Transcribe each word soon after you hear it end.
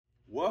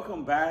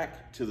Welcome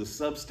back to the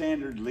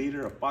substandard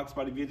leader of Fox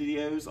Body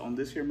videos on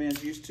this here man's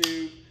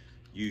YouTube.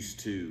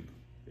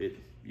 Good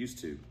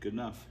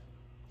enough.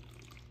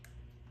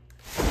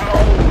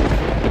 Oh!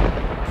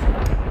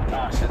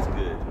 Gosh, that's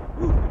good.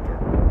 Ooh,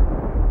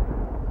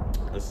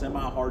 a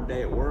semi-hard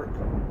day at work.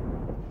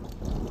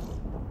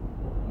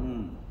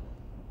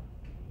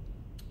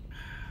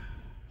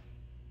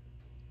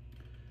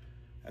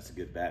 That's a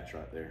good batch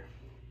right there.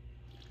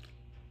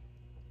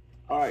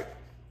 All right,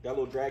 got a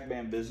little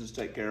DragVan business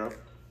to take care of.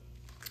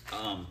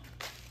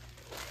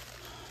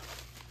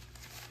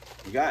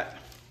 We got,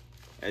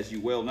 as you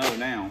well know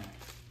now,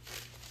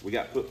 we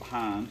got put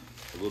behind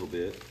a little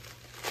bit.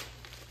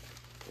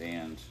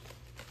 And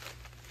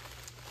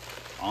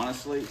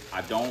honestly,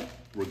 I don't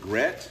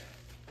regret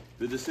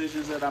the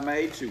decisions that I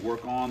made to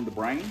work on the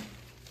brain.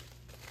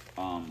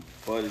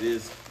 But it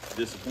is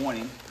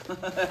disappointing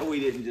we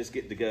didn't just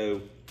get to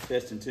go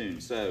test and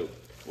tune. So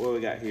what do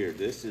we got here?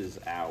 This is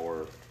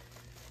our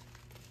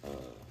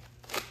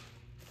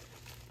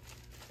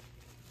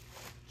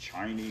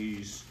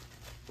Chinese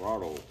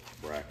throttle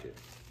bracket.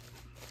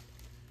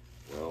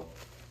 Well,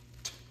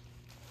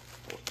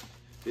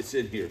 it's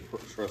in here,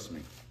 trust me.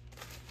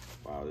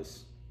 Wow,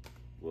 this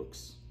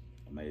looks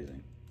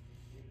amazing.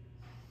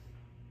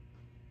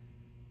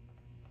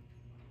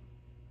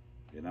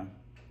 You know,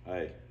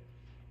 hey,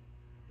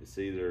 it's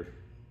either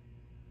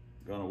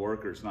gonna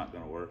work or it's not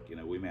gonna work. You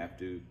know, we may have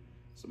to do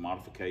some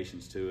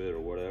modifications to it or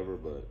whatever,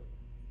 but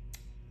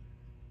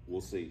we'll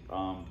see.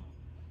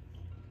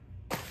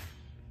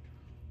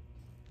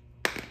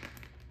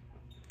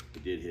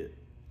 It did hit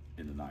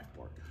in the knife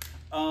part.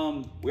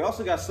 We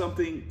also got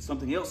something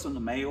else in the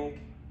mail,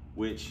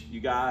 which you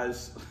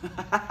guys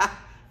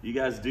you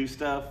guys do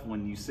stuff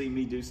when you see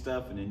me do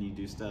stuff, and then you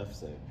do stuff.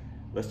 So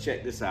let's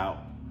check this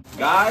out.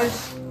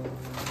 Guys,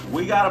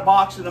 we got a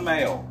box in the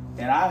mail,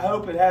 and I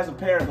hope it has a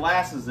pair of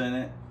glasses in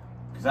it,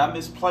 because I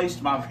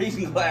misplaced my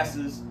reading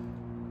glasses.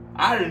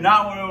 I do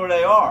not know where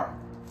they are.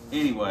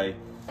 Anyway,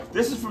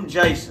 this is from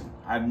Jason.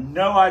 I have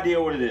no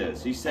idea what it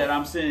is. He said,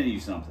 I'm sending you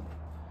something.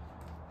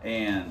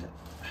 And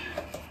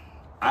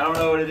I don't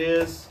know what it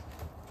is.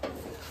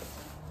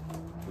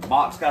 The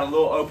box got a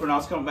little open.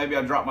 Maybe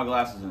I dropped my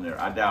glasses in there.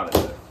 I doubt it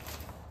though.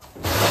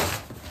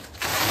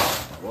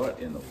 What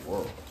in the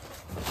world?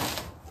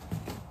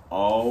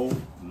 Oh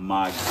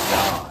my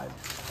God.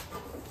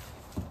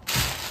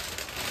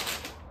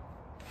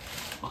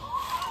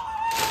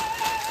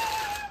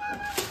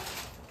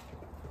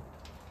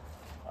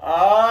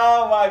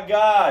 Oh my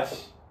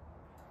gosh.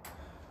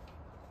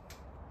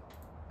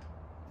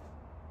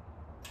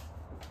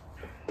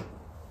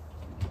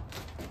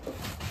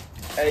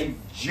 A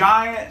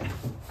giant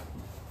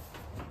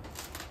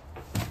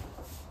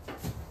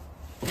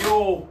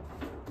fuel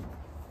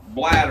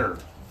bladder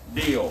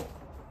deal.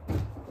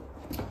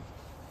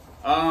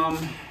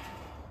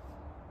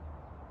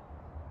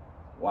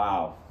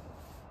 Wow.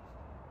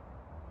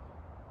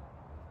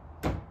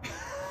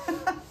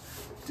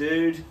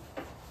 Dude,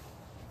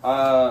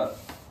 the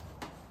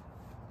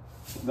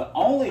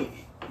only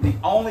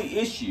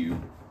issue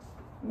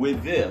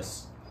with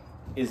this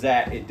is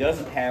that it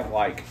doesn't have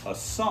like a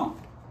sump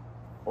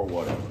or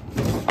whatever.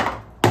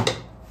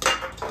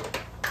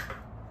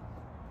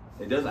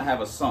 It doesn't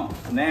have a sump.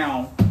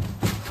 Now,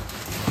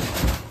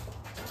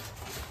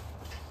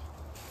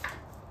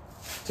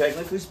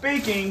 technically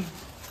speaking,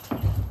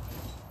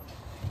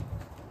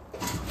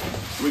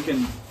 we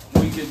can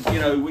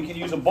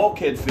use a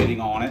bulkhead fitting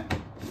on it.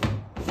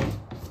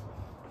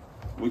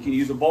 We can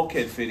use a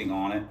bulkhead fitting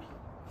on it,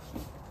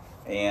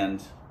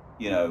 and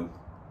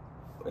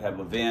have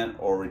a vent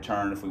or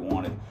return if we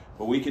wanted.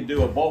 But we could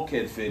do a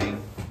bulkhead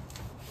fitting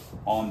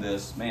on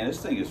this. Man, this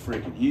thing is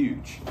freaking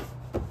huge.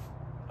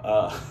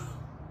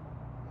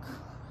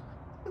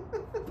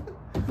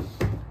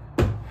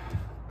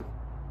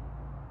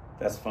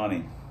 That's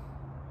funny.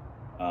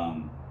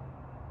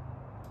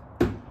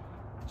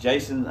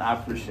 Jason, I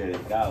appreciate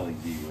it. Golly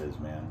gee whiz,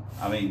 man.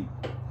 I mean,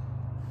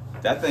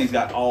 that thing's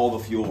got all the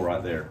fuel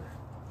right there.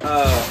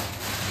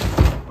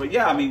 But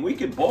yeah, I mean, we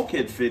could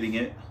bulkhead fitting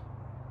it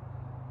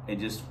and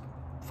just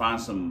find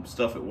some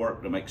stuff at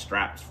work to make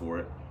straps for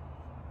it.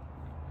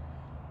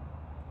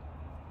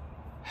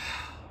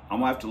 I'm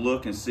gonna have to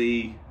look and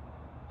see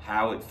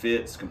how it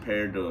fits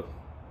compared to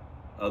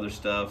other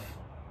stuff.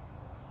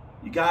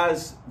 You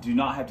guys do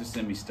not have to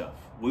send me stuff.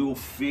 We will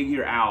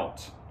figure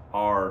out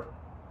our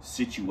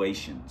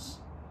situations.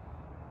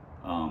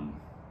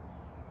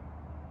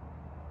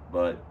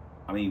 But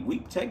I mean, we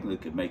technically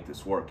could make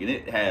this work, and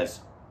it has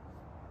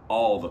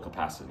all the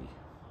capacity.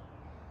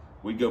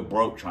 We'd go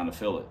broke trying to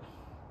fill it.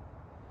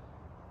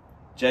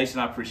 Jason,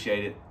 I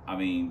appreciate it. I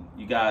mean,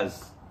 you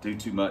guys do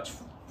too much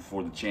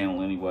for the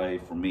channel anyway,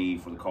 for me,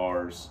 for the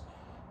cars.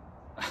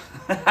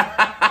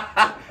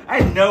 I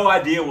had no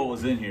idea what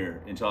was in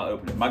here until I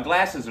opened it. My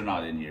glasses are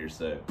not in here,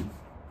 so.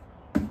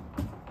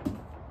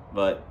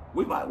 But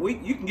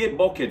you can get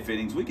bulkhead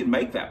fittings. We can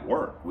make that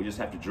work. We just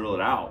have to drill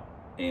it out,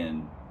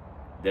 and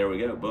there we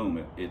go.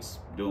 Boom! It's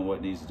doing what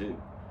it needs to do.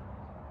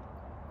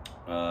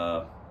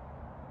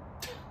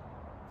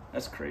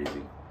 That's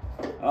crazy.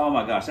 Oh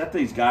my gosh, that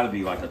thing's got to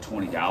be like a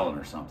 20-gallon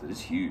or something.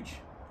 It's huge.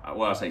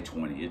 Well, I say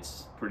 20.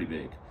 It's pretty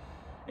big.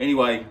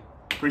 Anyway,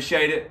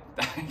 appreciate it.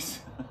 Thanks.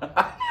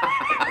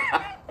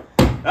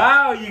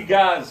 Oh, you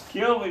guys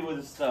kill me with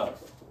this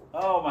stuff.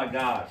 Oh my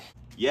gosh.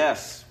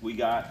 Yes, we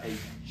got a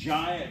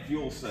giant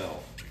fuel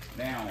cell.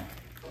 Now,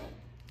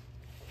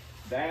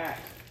 that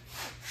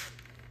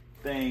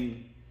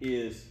thing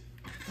is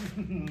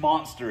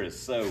monstrous.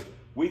 So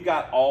we've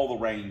got all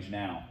the range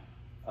now.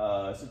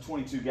 It's a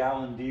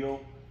 22-gallon deal.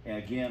 And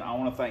again, I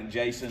want to thank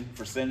Jason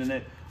for sending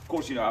it. Of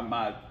course, you know,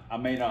 I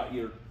may not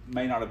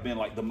have been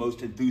like the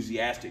most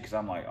enthusiastic, because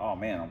I'm like, oh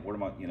man, what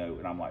am I, you know?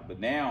 And I'm like, but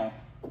now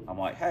I'm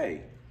like,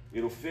 hey,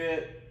 it'll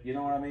fit. You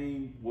know what I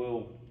mean?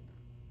 We'll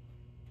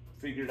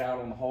figure it out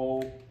on the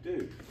whole.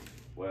 Dude,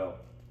 well,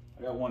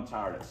 I got one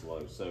tire that's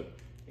low. So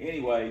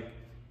anyway,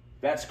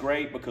 that's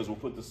great, because we'll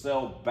put the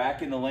cell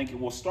back in the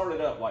Lincoln. We'll start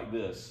it up like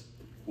this.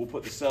 We'll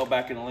put the cell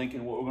back in the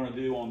Lincoln. What we're going to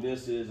do on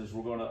this is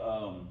we're going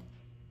to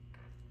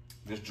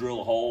just drill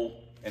a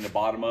hole in the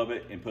bottom of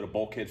it and put a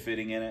bulkhead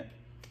fitting in it,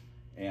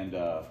 and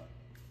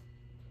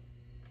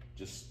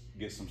just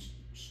get some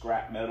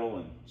scrap metal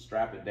and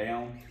strap it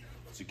down,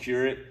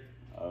 secure it.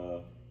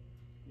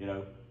 You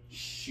know,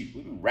 shoot,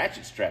 we can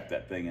ratchet strap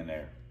that thing in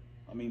there.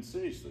 I mean,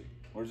 seriously,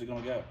 where's it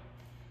going to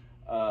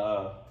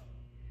go?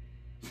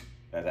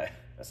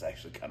 That's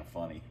actually kind of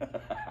funny.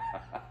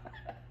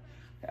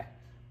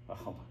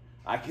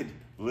 I could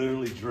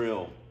literally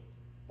drill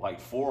like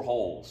 4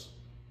 holes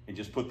and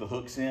just put the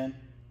hooks in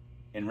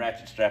and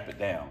ratchet strap it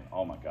down.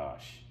 Oh my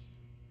gosh.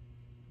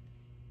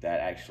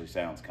 That actually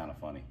sounds kind of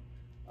funny.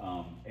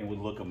 And would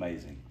look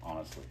amazing,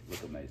 honestly,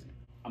 look amazing.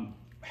 I'm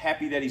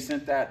happy that he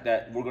sent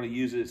that we're gonna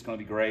use it. It's gonna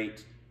be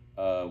great.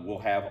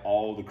 We'll have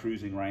all the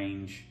cruising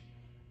range,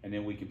 and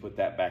then we can put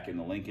that back in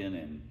the Lincoln,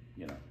 and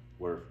you know,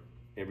 where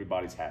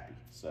everybody's happy.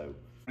 So I'm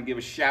gonna give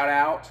a shout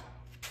out,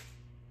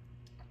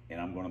 and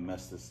I'm gonna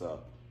mess this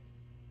up.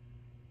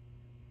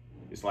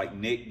 It's like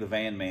Nick the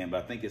Van Man,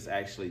 but I think it's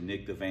actually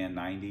Nick the Van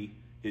 90,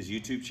 his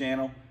YouTube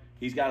channel.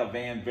 He's got a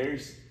van,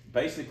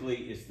 basically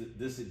it's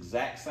this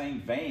exact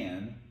same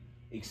van,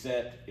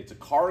 except it's a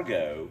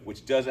cargo,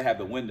 which doesn't have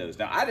the windows.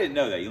 Now, I didn't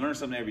know that. You learn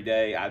something every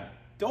day. I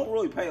don't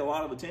really pay a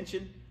lot of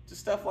attention to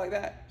stuff like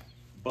that,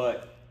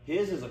 but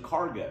his is a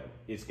cargo.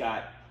 It's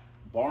got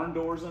barn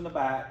doors in the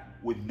back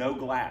with no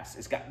glass.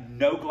 It's got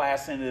no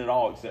glass in it at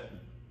all, except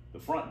the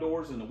front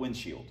doors and the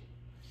windshield.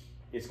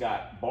 It's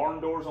got barn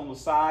doors on the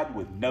side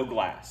with no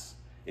glass.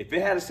 If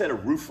it had a set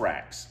of roof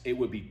racks, it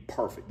would be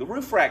perfect. The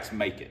roof racks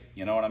make it,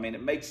 you know what I mean?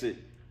 It makes it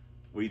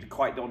where you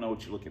quite don't know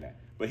what you're looking at.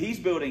 But he's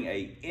building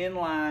a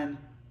inline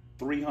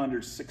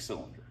 300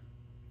 6-cylinder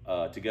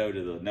to go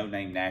to the No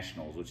Name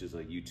Nationals, which is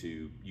a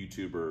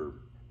YouTuber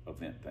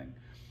event thing.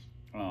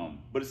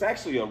 But it's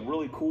actually a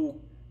really cool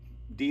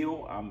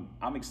deal.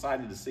 I'm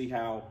excited to see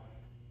how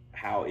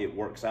it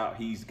works out.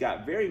 He's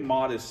got very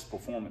modest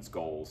performance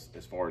goals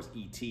as far as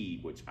ET,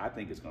 which I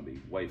think is going to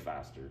be way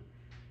faster.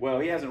 Well,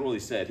 he hasn't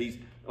really said. He's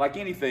like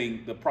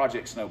anything, the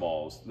project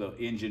snowballs. The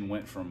engine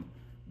went from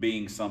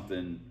being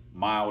something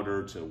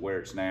milder to where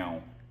it's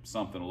now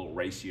something a little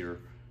racier,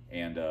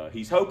 and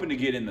he's hoping to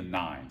get in the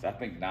 9s. I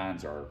think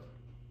 9s are,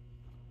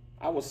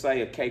 I will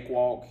say, a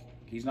cakewalk.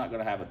 He's not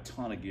going to have a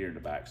ton of gear in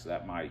the back, so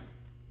that might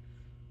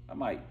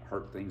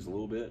hurt things a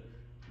little bit.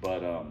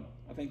 But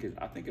I think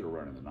it'll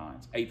run in the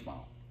 9s. 8th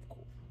mile, of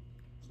course.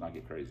 Let's not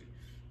get crazy.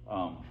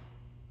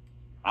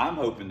 I'm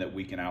hoping that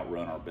we can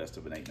outrun our best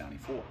of an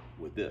 894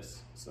 with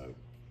this. So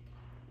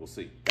we'll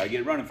see. Gotta get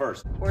it running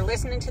first. We're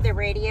listening to the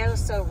radio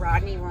so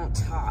Rodney won't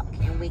talk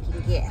and we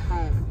can get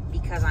home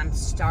because I'm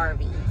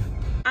starving.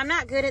 I'm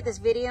not good at this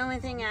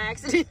videoing thing. I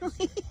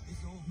accidentally.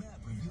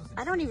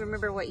 I don't even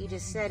remember what you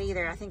just said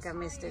either. I think I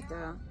missed it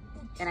though.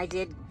 And I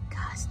did.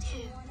 Gosh,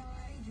 dude.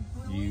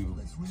 You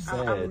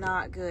said, I'm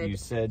not good. You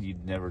said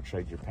you'd never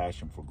trade your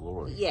passion for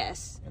glory.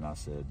 Yes. And I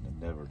said,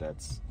 never.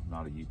 That's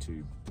not a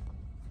YouTube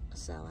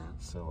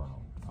sellout.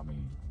 I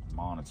mean,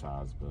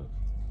 monetized, but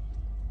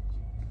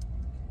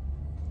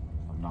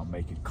I'm not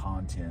making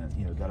content.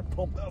 You know, got to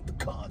pump out the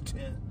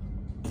content.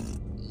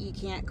 You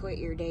can't quit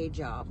your day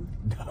job.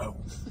 No.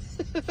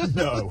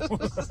 No.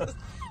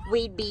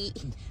 We'd be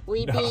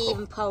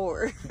even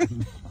poorer.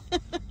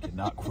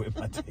 Cannot quit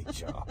my day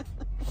job.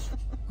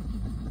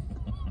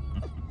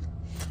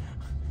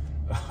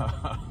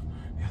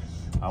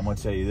 I'm gonna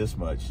tell you this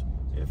much: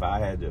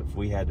 if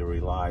we had to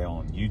rely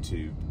on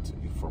YouTube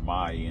for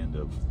my end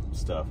of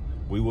stuff,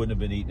 we wouldn't have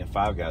been eating at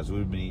Five Guys. We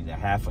would have been eating at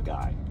Half a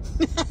Guy.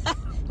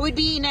 We'd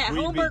be eating at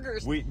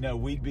Homeburgers.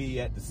 We'd be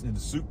in the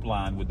soup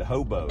line with the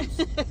hobos,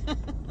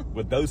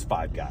 with those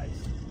Five Guys.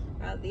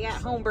 Yeah,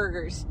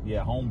 Homeburgers.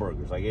 Yeah,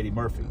 Homeburgers, like Eddie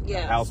Murphy.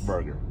 Yeah, House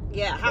Burger.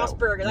 Yeah, House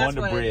Burger. That's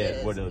Wonder what bread it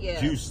is. with the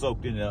juice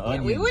soaked in the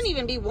onions. We wouldn't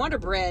even be Wonder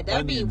Bread.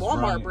 That'd be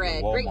Walmart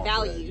bread. Walmart great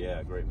value. Bread.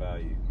 Yeah, great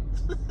value.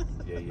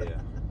 Yeah.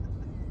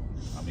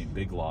 I mean,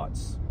 Big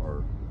Lots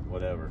or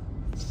whatever.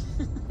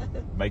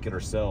 Make it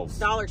ourselves.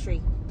 Dollar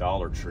Tree.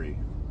 Dollar Tree.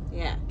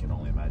 Yeah. I can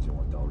only imagine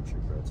what Dollar Tree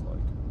bread's like.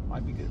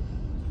 Might be good.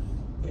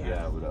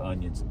 Yeah, with the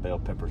onions and bell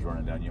peppers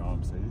running down your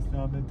arm. Say, it's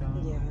not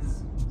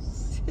McDonald's.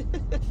 Yeah.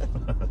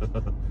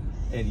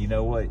 And you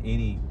know what?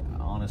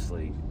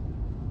 Honestly,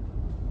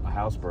 a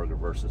house burger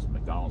versus a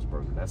McDonald's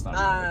burger, that's not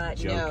even a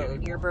joke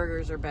anymore. Your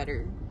burgers are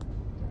better.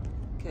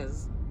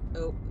 Because,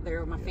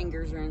 there my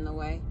fingers are in the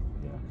way.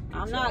 Yeah.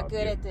 I'm not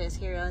good at this.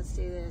 Here, let's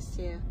do this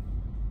too.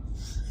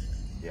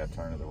 Yeah,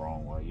 turn it the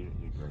wrong way. You're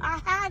great. I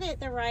had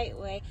it the right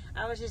way.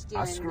 I was just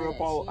doing I screw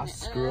up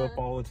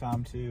all the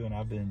time too, and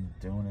I've been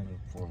doing it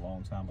for a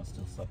long time. I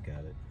still suck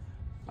at it.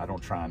 I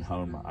don't try and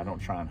hone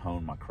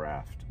my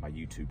craft, my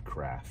YouTube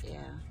craft. Yeah.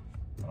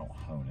 I don't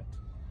hone it.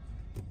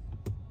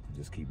 I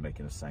just keep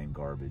making the same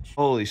garbage.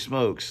 Holy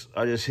smokes!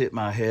 I just hit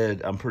my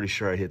head. I'm pretty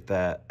sure I hit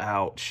that.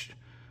 Ouch.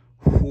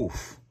 Whew.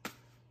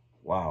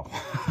 Wow.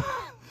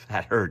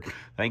 That hurt.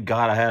 Thank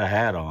God I had a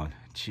hat on.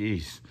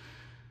 Jeez.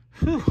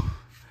 Whew.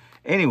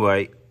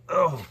 Anyway,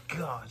 oh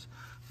God,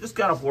 just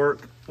got off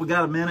work. We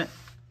got a minute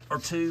or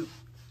two,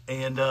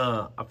 and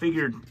I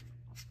figured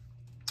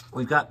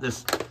we've got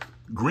this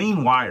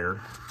green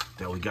wire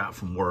that we got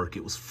from work.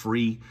 It was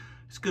free.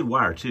 It's good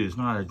wire too. It's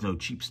not no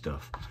cheap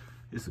stuff.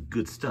 It's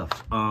good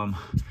stuff.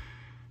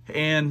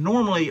 And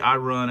normally I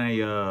run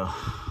a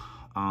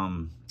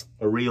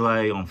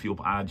relay on fuel.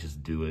 I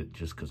just do it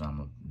just because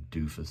I'm a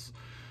doofus.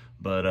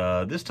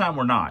 But this time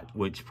we're not,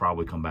 which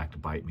probably come back to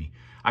bite me.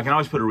 I can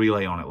always put a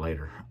relay on it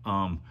later.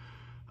 But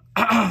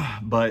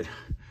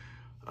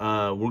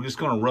we're just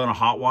gonna run a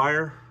hot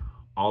wire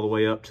all the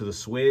way up to the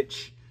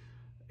switch,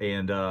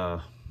 and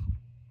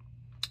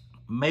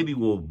maybe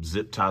we'll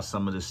zip tie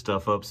some of this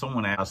stuff up.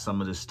 Someone asked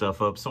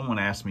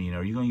me, you know,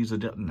 are you gonna use a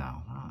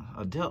no,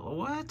 a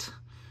what?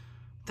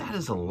 That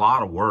is a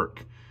lot of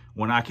work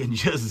when I can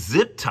just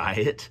zip tie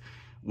it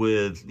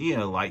with, you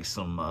know, like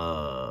some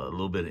a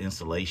little bit of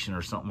insulation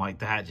or something like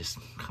that. Just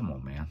come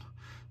on, man.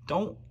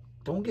 Don't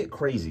get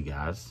crazy,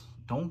 guys.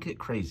 Don't get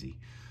crazy.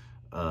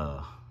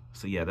 So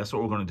yeah, that's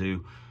what we're gonna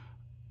do.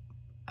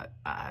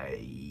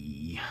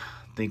 I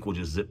think we'll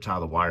just zip tie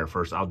the wire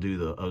first. I'll do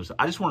the other side.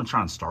 I just want to try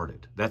and start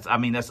it. That's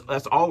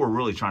all we're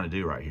really trying to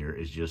do right here,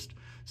 is just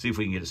see if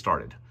we can get it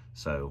started.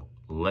 So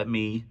let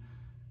me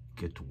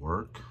get to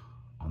work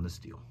on this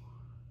deal.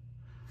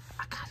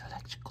 I got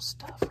electrical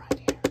stuff right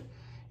here.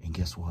 And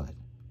guess what?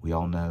 We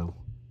all know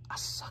I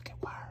suck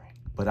at wiring,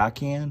 but I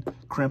can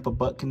crimp a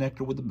butt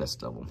connector with the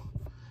best of them,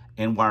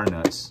 and wire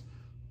nuts.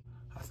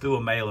 I threw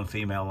a male and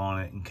female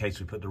on it in case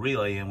we put the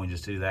relay in. We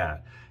just do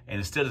that. And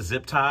instead of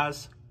zip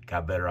ties,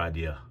 got a better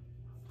idea.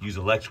 Use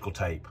electrical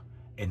tape,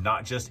 and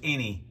not just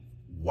any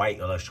white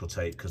electrical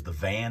tape, because the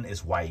van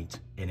is white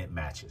and it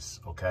matches,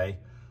 okay?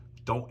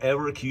 Don't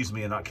ever accuse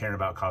me of not caring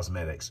about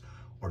cosmetics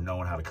or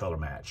knowing how to color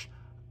match.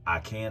 I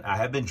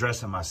have been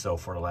dressing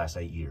myself for the last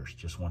 8 years.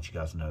 Just want you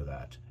guys to know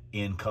that.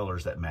 In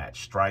colors that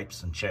match.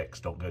 Stripes and checks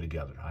don't go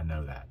together. I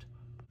know that.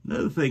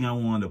 Another thing I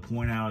wanted to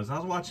point out is I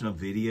was watching a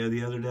video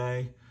the other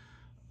day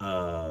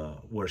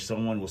where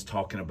someone was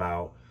talking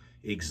about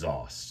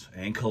exhaust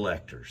and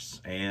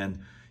collectors. And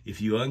if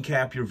you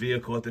uncap your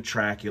vehicle at the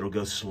track, it'll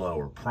go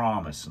slower,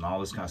 promise, and all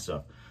this kind of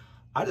stuff.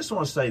 I just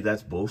want to say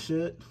that's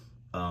bullshit.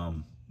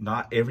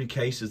 Not every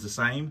case is the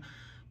same.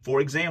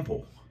 For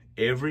example,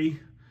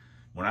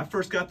 when I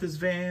first got this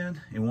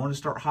van and wanted to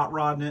start hot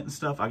rodding it and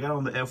stuff, I got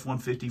on the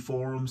F-150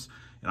 forums,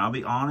 and I'll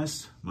be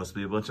honest, must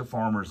be a bunch of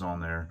farmers on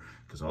there,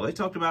 because all they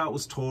talked about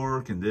was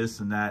torque and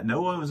this and that.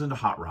 No one was into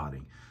hot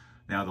rodding.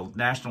 Now, the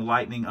National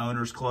Lightning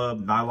Owners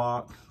Club,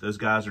 NILOC, those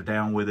guys are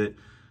down with it,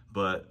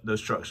 but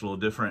those trucks are a little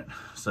different.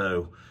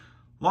 So,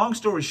 long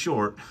story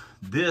short,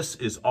 this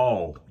is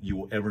all you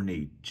will ever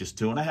need. Just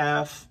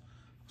 2.5,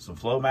 some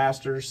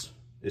Flowmasters.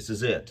 This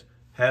is it.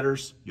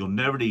 Headers, you'll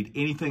never need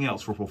anything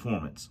else for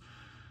performance.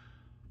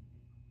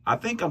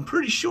 I'm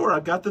pretty sure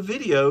I got the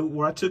video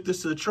where I took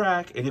this to the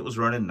track and it was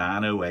running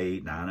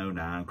 908,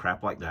 909,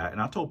 crap like that. And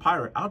I told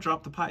Pirate, I'll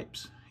drop the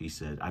pipes. He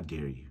said, I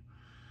dare you.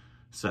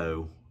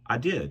 So I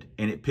did,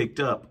 and it picked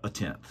up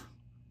 1/10.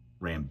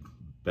 Ran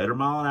better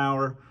mile an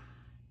hour.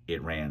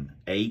 It ran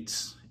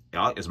 8s.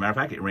 As a matter of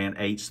fact, it ran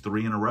 8s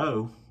 3 in a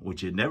row,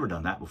 which it had never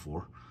done that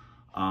before.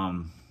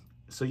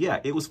 So yeah,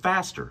 it was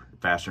faster.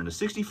 Faster in the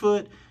 60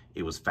 foot.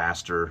 It was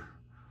faster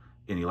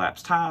in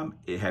elapsed time.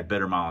 It had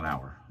better mile an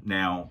hour.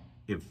 Now,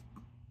 if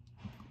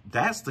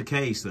that's the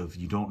case of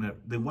you don't know,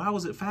 then why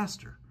was it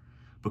faster?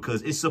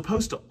 Because it's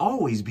supposed to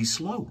always be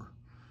slower.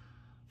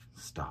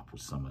 Stop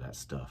with some of that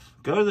stuff.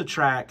 Go to the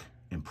track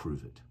and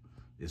prove it,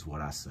 is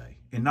what I say.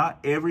 And not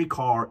every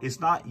car, it's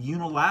not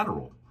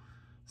unilateral.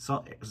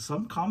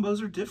 Some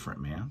combos are different,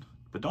 man.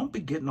 But don't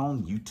be getting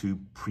on YouTube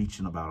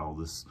preaching about all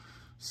this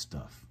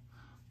stuff.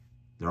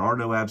 There are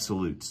no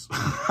absolutes.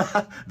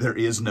 There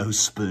is no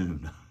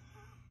spoon.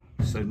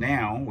 So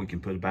now we can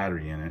put a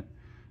battery in it,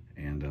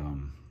 and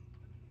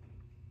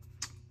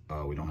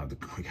we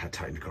gotta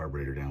tighten the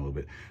carburetor down a little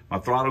bit. My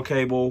throttle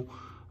cable,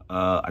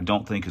 I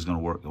don't think is gonna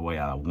work the way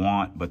I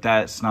want, but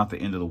that's not the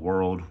end of the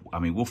world. I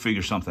mean, we'll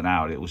figure something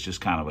out. It was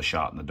just kind of a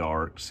shot in the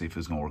dark, see if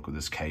it's gonna work with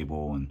this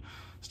cable and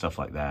stuff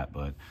like that.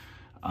 But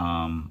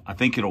I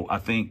think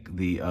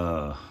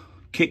the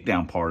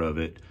kickdown part of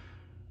it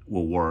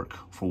will work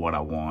for what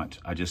I want.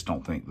 I just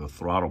don't think the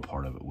throttle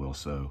part of it will.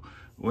 So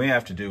we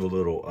have to do a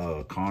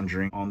little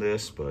conjuring on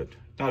this, but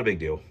not a big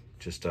deal.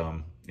 Just,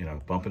 you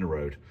know, bump in the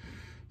road.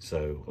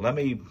 So let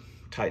me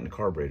tighten the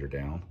carburetor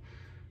down,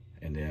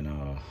 and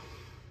then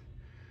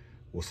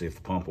we'll see if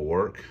the pump will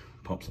work.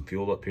 Pump some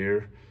fuel up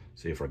here,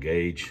 see if our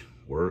gauge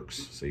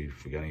works, see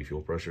if we got any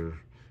fuel pressure,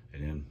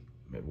 and then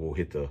we'll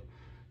hit the,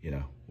 you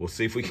know, we'll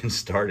see if we can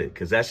start it,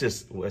 because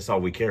that's all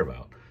we care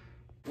about.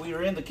 We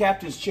are in the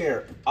captain's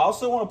chair. I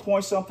also want to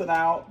point something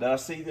out that I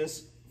see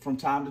this from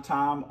time to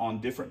time on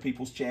different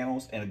people's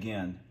channels. And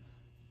again,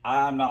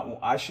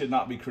 I should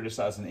not be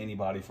criticizing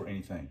anybody for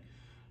anything.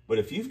 But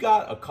if you've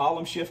got a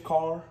column shift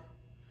car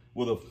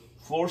with a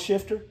floor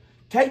shifter,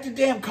 take the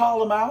damn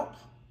column out.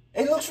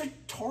 It looks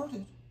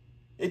retarded.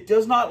 It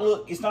does not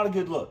look, it's not a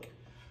good look.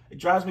 It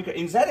drives me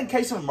crazy. Is that in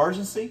case of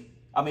emergency?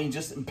 I mean,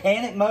 just in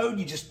panic mode,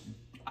 you just,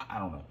 I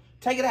don't know.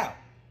 Take it out.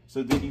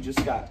 So then you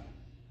just got,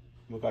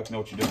 look like you know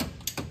what you're doing.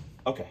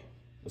 Okay,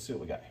 let's see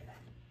what we got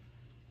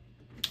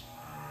here.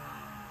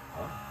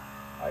 Oh,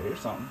 I hear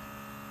something.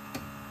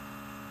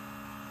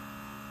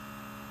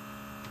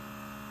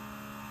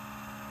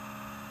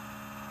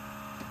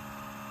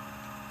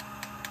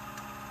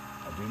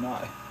 I do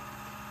not.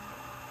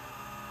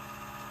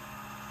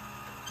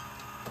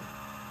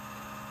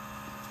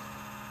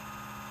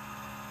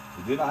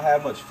 We do not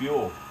have much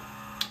fuel.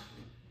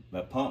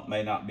 That pump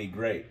may not be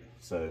great.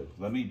 So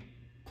let me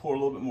pour a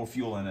little bit more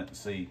fuel in it and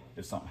see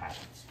if something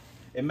happens.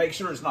 And make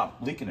sure it's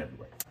not leaking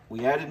everywhere.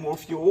 We added more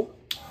fuel.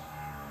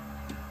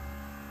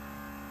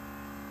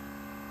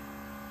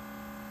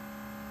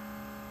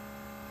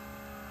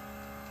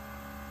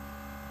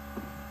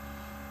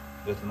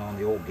 Lifting on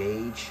the old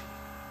gauge.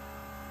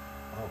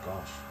 Oh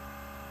gosh.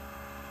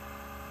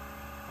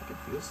 I can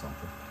feel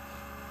something.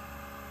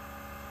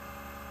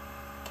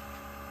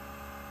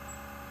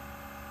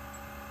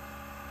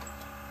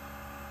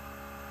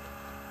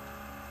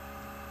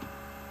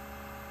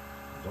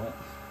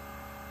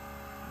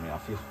 I mean, I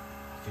feel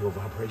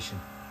vibration.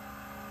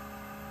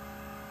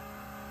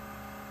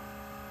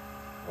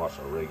 Watch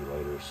our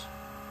regulators.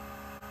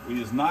 We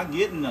just not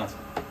getting nothing.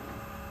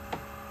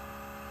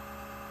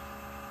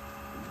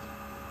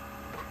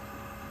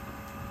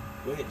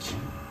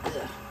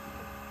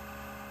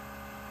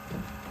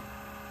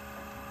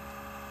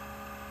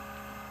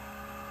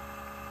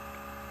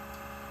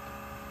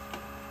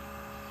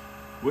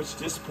 Which is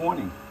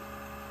disappointing.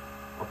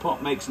 Our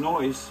pump makes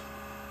noise.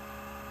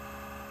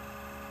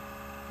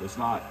 It's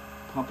not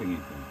pumping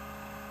anything,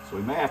 so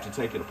we may have to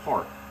take it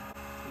apart.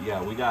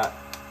 Yeah, we got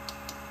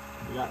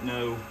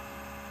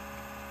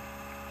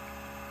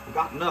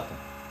nothing.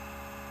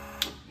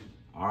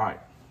 All right,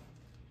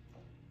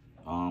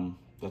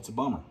 that's a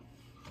bummer,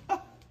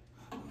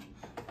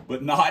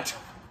 but not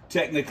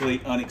technically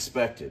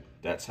unexpected.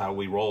 That's how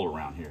we roll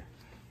around here.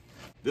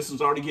 This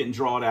one's already getting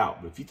drawn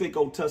out, but if you think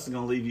old Tusson's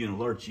gonna leave you in a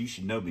lurch, you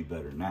should know me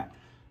better than that.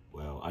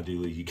 Well, I do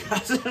leave you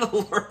guys in a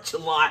lurch a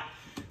lot.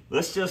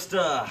 Let's just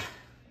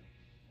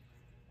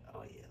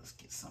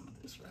get some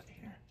of this right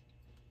here.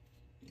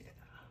 Yeah.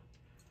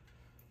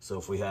 So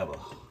if we have a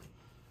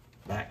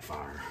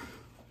backfire,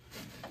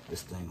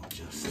 this thing will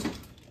just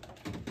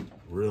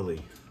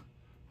really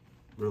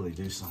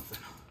do something.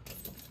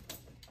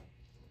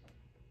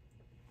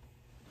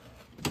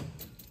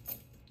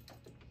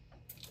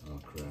 Oh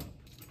crap.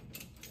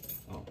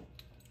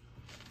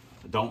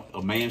 Oh.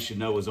 A man should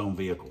know his own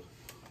vehicle.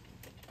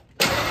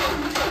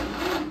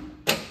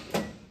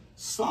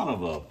 Son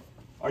of a,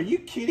 are you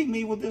kidding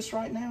me with this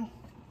right now?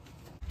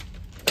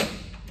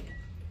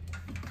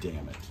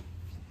 Damn it.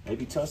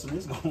 Maybe Tusson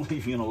is gonna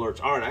leave you in a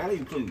lurch. All right, I gotta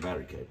even clean the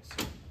battery cables.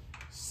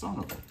 Son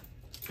of a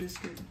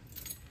biscuit.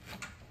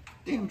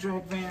 Damn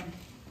DragVan.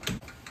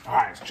 All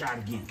right, let's try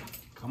it again.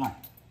 Come on.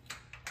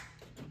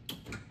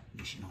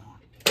 Ignition on.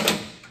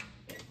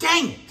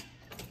 Dang it!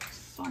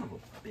 Son of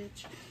a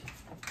bitch.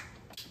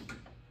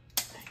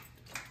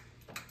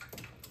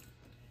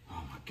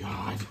 Oh my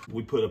God.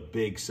 We put a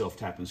big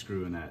self-tapping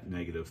screw in that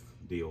negative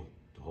deal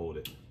to hold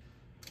it.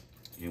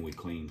 And we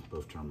cleaned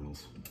both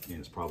terminals. And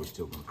it's probably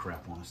still gonna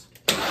crap on us.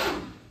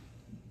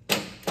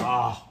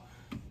 Oh,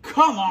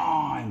 come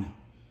on!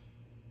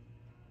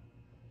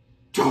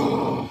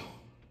 Oh.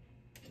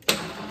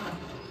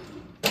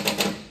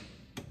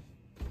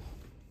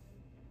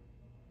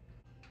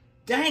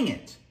 Dang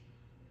it!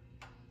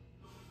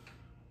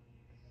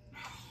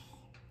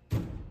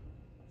 It's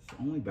the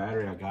only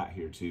battery I got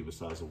here too,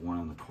 besides the one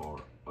in the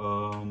car.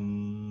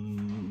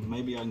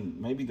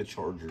 Maybe the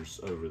charger's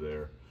over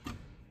there.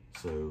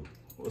 So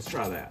let's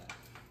try that.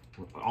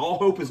 All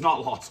hope is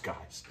not lost,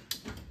 guys.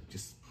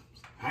 Just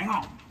hang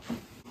on.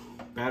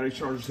 Battery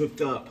charger's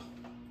hooked up.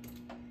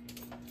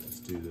 Let's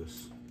do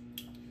this.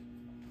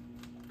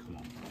 Come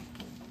on.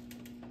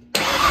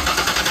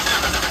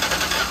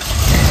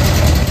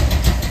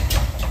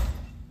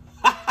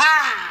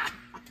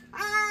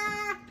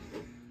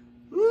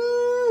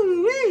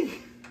 Woo-wee.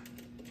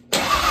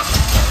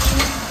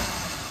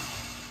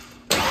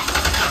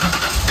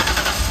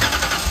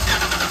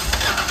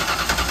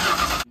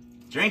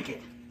 Drink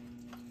it.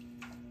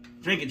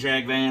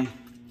 DragVan.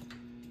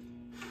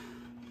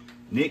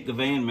 Nick the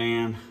van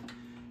man.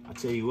 I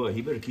tell you what,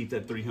 he better keep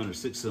that 300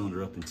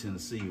 6-cylinder up in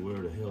Tennessee, where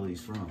the hell he's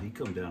from. He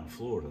come down to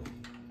Florida.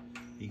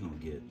 He gonna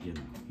get, you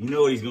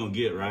know what he's gonna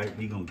get, right?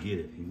 He gonna get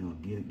it. He gonna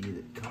get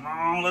it. Come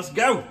on, let's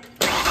go.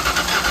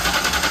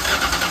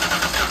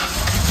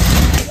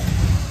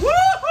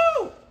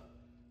 Woohoo!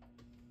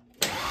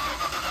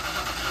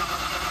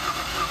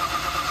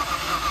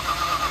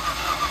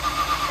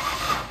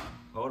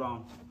 Hold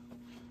on.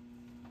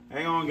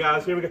 Hang on,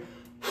 guys. Here we go.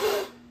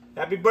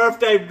 Happy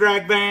birthday,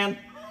 DragVan.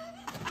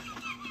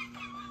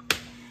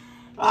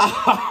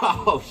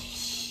 Oh,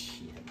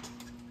 shit.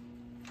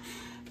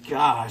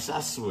 Gosh,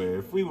 I swear,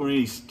 if we were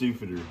any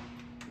stupider,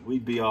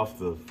 we'd be off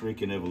the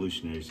freaking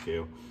evolutionary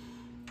scale.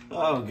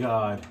 Oh,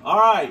 God. All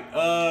right.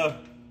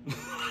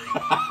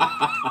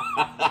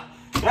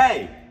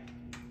 Hey,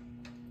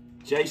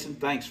 Jason,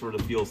 thanks for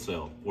the fuel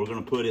cell. We're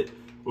gonna put it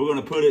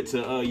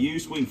to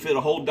use. We can fit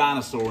a whole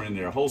dinosaur in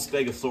there, a whole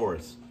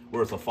stegosaurus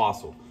worth of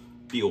fossil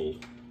fuel.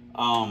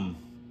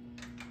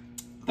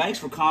 Thanks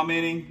for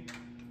commenting.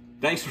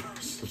 Thanks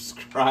for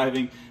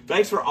subscribing.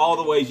 Thanks for all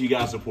the ways you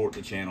guys support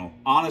the channel.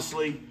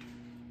 Honestly,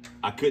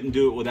 I couldn't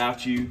do it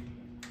without you,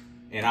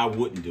 and I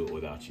wouldn't do it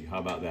without you. How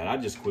about that?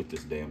 I'd just quit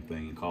this damn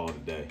thing and call it a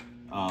day.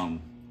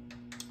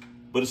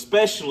 But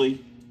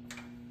especially,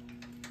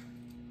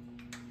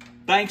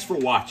 thanks for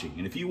watching.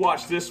 And if you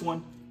watch this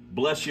one,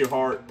 bless your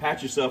heart,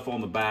 pat yourself on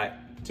the back,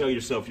 tell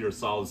yourself you're a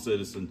solid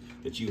citizen,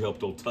 that you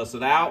helped old Tuss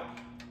it out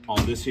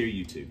on this here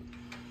YouTube.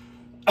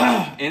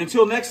 And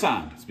until next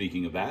time,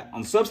 speaking of that,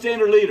 on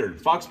Substandard Leader,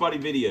 Fox Body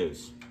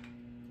Videos,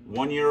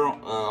 1 year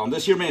on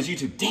this here man's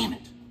YouTube, damn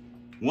it.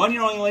 1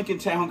 year on Lincoln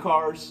Town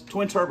Cars,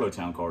 twin turbo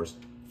town cars,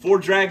 4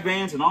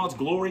 DragVans in all its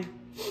glory.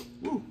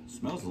 Woo,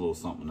 smells a little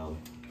something or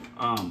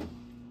other.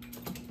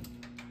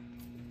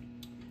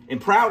 And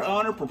proud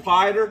owner,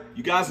 proprietor,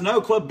 you guys know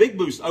Club Big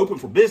Boost open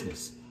for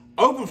business.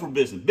 Open for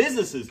business.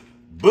 Business is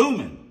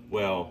booming.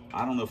 Well,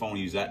 I don't know if I want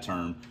to use that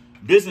term.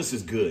 Business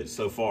is good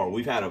so far.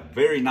 We've had a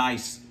very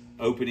nice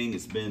opening.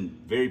 It's been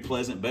very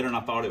pleasant, better than I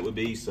thought it would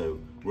be, so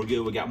we're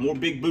good. We got more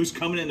Big Boost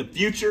coming in the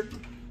future.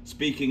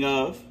 Speaking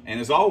of, and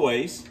as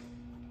always,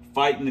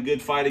 fighting the good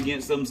fight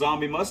against them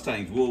zombie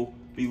Mustangs. We'll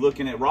be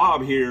looking at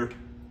Rob here,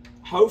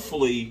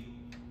 hopefully.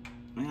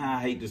 Man, I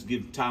hate to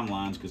give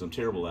timelines because I'm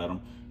terrible at them,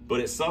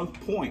 but at some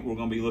point we're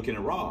going to be looking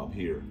at Rob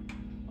here.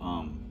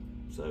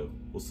 So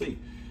we'll see.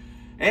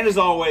 And as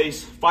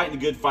always, fighting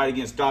the good fight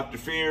against Dr.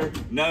 Fear.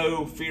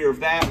 No fear of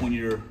that when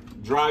you're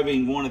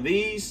driving one of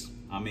these.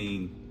 I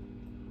mean,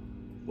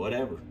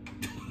 whatever.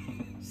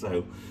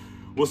 So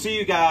we'll see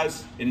you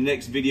guys in the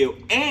next video.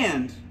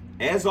 And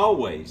as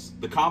always,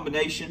 the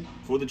combination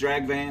for the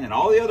DragVan and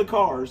all the other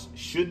cars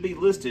should be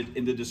listed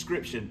in the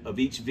description of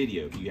each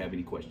video if you have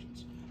any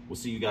questions. We'll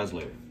see you guys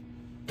later.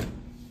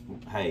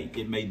 Hey,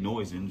 it made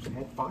noise and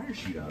had fire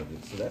shoot out of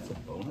it, so that's a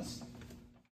bonus.